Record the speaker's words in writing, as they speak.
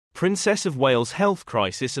Princess of Wales' health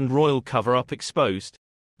crisis and royal cover-up exposed.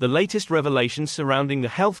 The latest revelations surrounding the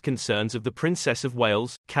health concerns of the Princess of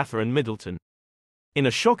Wales, Catherine Middleton. In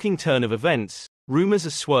a shocking turn of events, rumours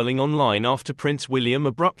are swirling online after Prince William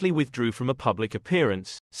abruptly withdrew from a public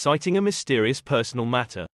appearance, citing a mysterious personal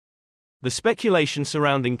matter. The speculation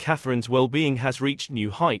surrounding Catherine's well-being has reached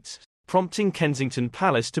new heights, prompting Kensington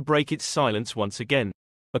Palace to break its silence once again.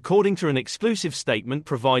 According to an exclusive statement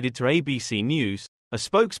provided to ABC News, a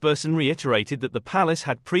spokesperson reiterated that the palace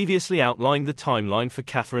had previously outlined the timeline for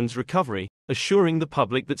Catherine's recovery, assuring the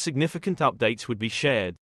public that significant updates would be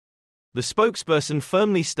shared. The spokesperson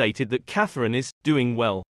firmly stated that Catherine is doing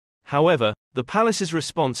well. However, the palace's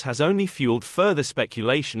response has only fueled further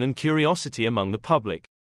speculation and curiosity among the public.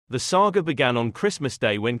 The saga began on Christmas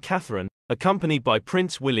Day when Catherine, accompanied by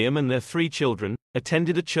Prince William and their 3 children,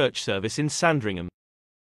 attended a church service in Sandringham.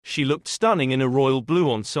 She looked stunning in a royal blue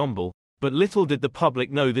ensemble, but little did the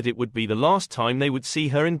public know that it would be the last time they would see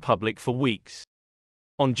her in public for weeks.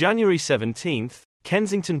 On January 17,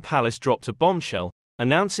 Kensington Palace dropped a bombshell,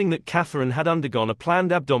 announcing that Catherine had undergone a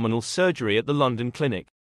planned abdominal surgery at the London clinic.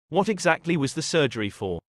 What exactly was the surgery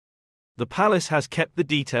for? The palace has kept the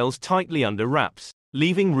details tightly under wraps,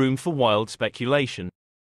 leaving room for wild speculation.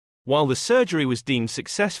 While the surgery was deemed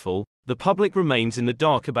successful, the public remains in the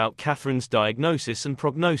dark about Catherine's diagnosis and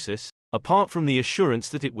prognosis, apart from the assurance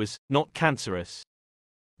that it was not cancerous.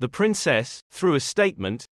 The princess, through a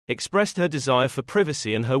statement, expressed her desire for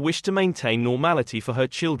privacy and her wish to maintain normality for her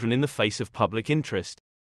children in the face of public interest.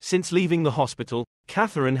 Since leaving the hospital,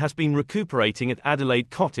 Catherine has been recuperating at Adelaide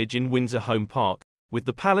Cottage in Windsor Home Park, with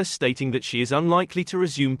the palace stating that she is unlikely to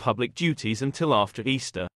resume public duties until after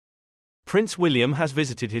Easter. Prince William has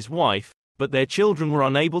visited his wife, but their children were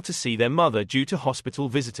unable to see their mother due to hospital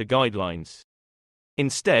visitor guidelines.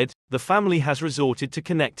 Instead, the family has resorted to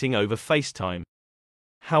connecting over FaceTime.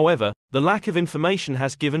 However, the lack of information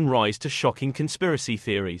has given rise to shocking conspiracy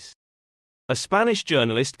theories. A Spanish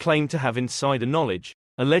journalist claimed to have insider knowledge,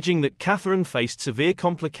 alleging that Catherine faced severe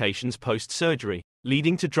complications post-surgery,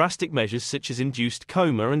 leading to drastic measures such as induced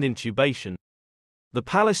coma and intubation. The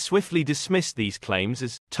palace swiftly dismissed these claims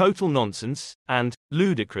as total nonsense and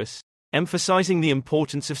ludicrous, emphasizing the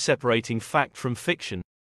importance of separating fact from fiction.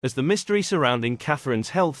 As the mystery surrounding Catherine's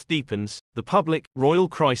health deepens, the public royal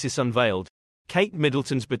crisis unveiled, Kate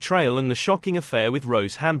Middleton's betrayal and the shocking affair with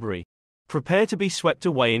Rose Hanbury. Prepare to be swept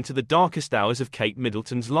away into the darkest hours of Kate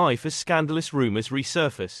Middleton's life as scandalous rumors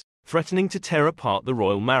resurface, threatening to tear apart the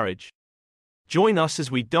royal marriage. Join us as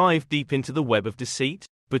we dive deep into the web of deceit,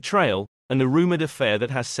 betrayal, and a rumored affair that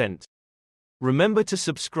has sent. Remember to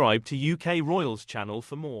subscribe to UK Royals channel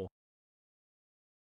for more.